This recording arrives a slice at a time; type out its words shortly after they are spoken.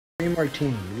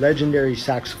Martini, legendary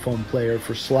saxophone player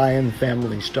for Sly and the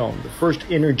Family Stone, the first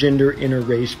intergender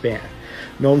inter-race band.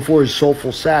 Known for his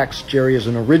soulful sax, Jerry is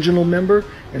an original member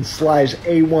and Sly's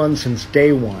A1 since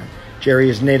day one. Jerry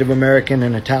is Native American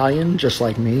and Italian, just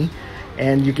like me,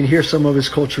 and you can hear some of his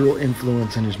cultural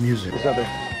influence in his music. What's up there?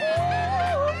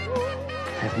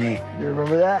 That's me. You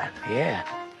remember that? Yeah.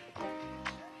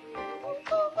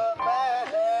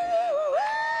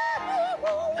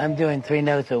 I'm doing 3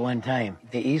 notes at one time.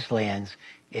 The Eastlands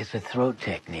is a throat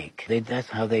technique. That's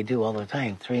how they do all the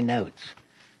time, 3 notes.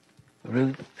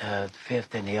 Root,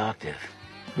 5th, and the octave.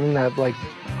 Isn't that like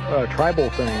a tribal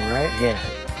thing, right? Yeah.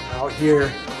 Out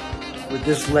here with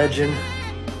this legend,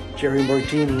 Jerry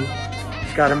Martini,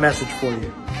 he's got a message for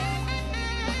you.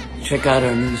 Check out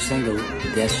our new single,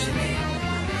 Destiny.